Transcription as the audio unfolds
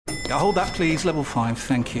Hold that, please. Level 5,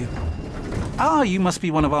 thank you. Ah, you must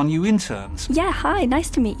be one of our new interns. Yeah, hi, nice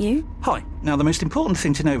to meet you. Hi. Now, the most important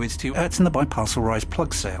thing to know is to in the biparcel rise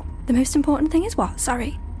plug sale. The most important thing is what?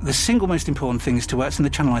 Sorry. The single most important thing is to in the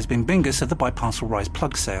channelized bin bingus of the biparcel rise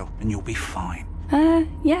plug sale, and you'll be fine.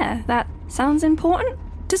 Yeah, that sounds important.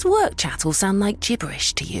 Does work chat all sound like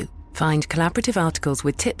gibberish to you? Find collaborative articles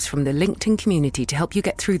with tips from the LinkedIn community to help you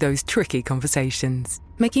get through those tricky conversations.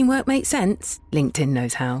 Making work make sense? LinkedIn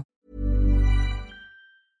knows how.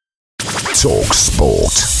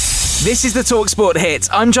 talkSPORT. This is the talkSPORT hit.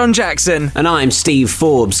 I'm John Jackson. And I'm Steve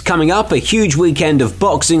Forbes. Coming up, a huge weekend of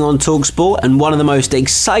boxing on talkSPORT and one of the most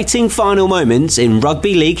exciting final moments in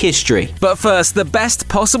rugby league history. But first, the best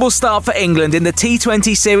possible start for England in the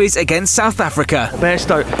T20 series against South Africa.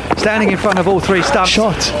 Bairstow standing in front of all three stumps.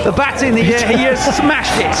 Shot. The bat in the air. He has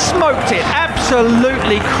smashed it, smoked it,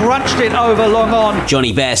 absolutely crunched it over long on.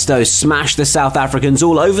 Johnny Bairstow smashed the South Africans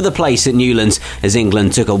all over the place at Newlands as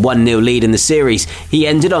England took a 1-0 lead in the series. He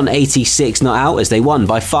ended on 86 not out as they won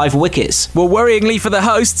by 5 wickets. Well, worryingly for the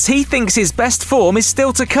hosts, he thinks his best form is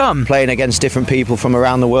still to come. Playing against different people from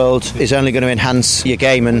around the world is only going to enhance your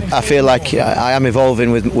game, and I feel like I am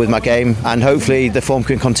evolving with my game, and hopefully the form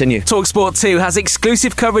can continue. talkSPORT 2 has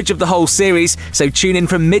exclusive coverage of the whole series, so tune in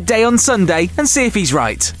from midday on Sunday and see if he's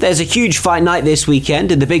right. There's a huge fight night this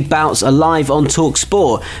weekend and the big bouts are live on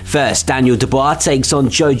talkSPORT. First, Daniel Dubois takes on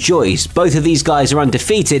Joe Joyce. Both of these guys are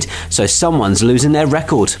undefeated, so someone's losing their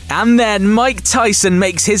record. And then Mike Tyson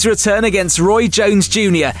makes his return against Roy Jones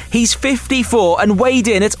Jr. He's 54 and weighed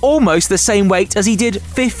in at almost the same weight as he did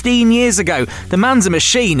 15 years ago. The man's a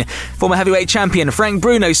machine. Former heavyweight champion Frank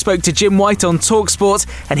Bruno spoke to Jim White on talkSPORT,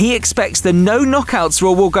 and he expects the no knockouts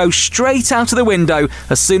rule will go straight out of the window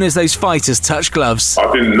as soon as those fighters touch gloves.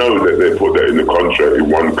 I didn't know that they put that in the contract in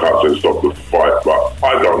one cut to stop the fight, but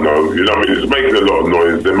I don't know. You know what I mean? It's making a lot of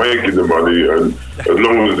noise. They're making the money, and as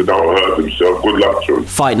long as they don't hurt themselves, good luck to them.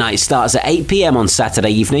 Fight night starts at 8 p.m. on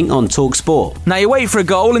Saturday evening on talkSPORT. Now you wait for a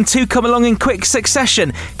goal and 2 come along in quick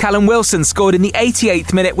succession. Callum Wilson scored in the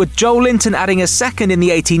 88th minute with Joel Linton adding a second in the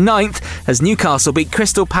 89th as Newcastle beat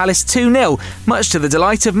Crystal Palace 2-0, much to the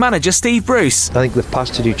delight of manager Steve Bruce. I think they've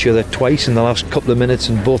passed at each other twice in the last couple of minutes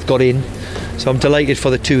and both got in. So I'm delighted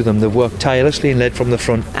for the two of them. They've worked tirelessly and led from the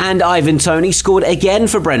front. And Ivan Toney scored again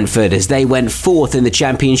for Brentford as they went 4th in the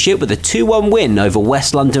Championship with a 2-1 win over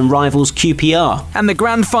West London rivals QPR. And the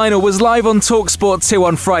grand final was live on talkSPORT 2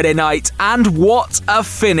 on Friday night. And what a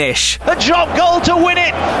finish. A drop goal to win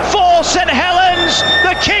it for St Helens.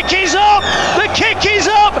 The kick is up. The kick is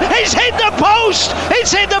up. It's hit the post.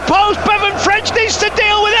 It's hit the post. Bevan French needs to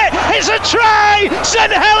deal with it. It's a try.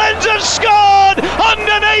 St Helens have scored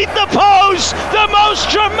underneath the post. The most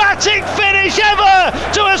dramatic finish ever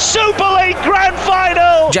to a Super League grand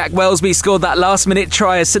final. Jack Wellesby scored that last-minute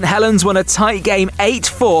try as St Helens won a tight game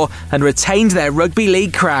 8-4 and retained their rugby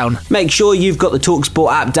league crown. Make sure you've got the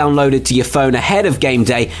talkSPORT app downloaded to your phone ahead of game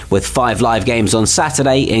day with 5 live games on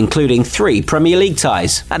Saturday, including 3 Premier League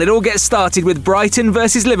ties. And it all gets started with Brighton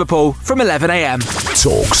versus Liverpool from 11 a.m.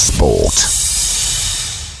 talkSPORT.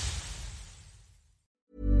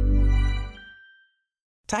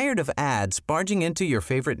 Tired of ads barging into your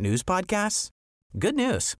favorite news podcasts? Good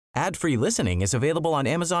news. Ad-free listening is available on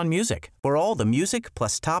Amazon Music for all the music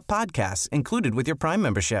plus top podcasts included with your Prime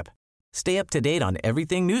membership. Stay up to date on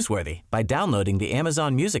everything newsworthy by downloading the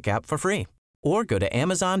Amazon Music app for free or go to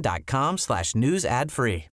amazon.com/news ad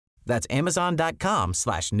free. That's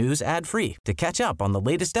amazon.com/news ad free to catch up on the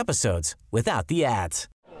latest episodes without the ads.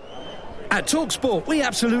 At talkSPORT, we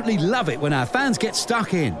absolutely love it when our fans get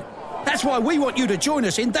stuck in. That's why we want you to join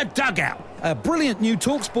us in The Dugout, a brilliant new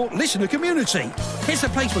talkSPORT listener community. It's a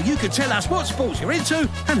place where you can tell us what sports you're into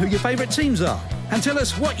and who your favourite teams are. And tell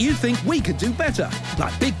us what you think we could do better,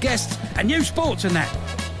 like big guests and new sports and that.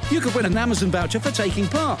 You could win an Amazon voucher for taking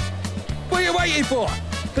part. What are you waiting for?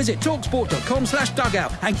 Visit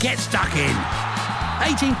talksport.com/dugout and get stuck in.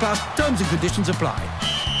 18 plus, terms and conditions apply.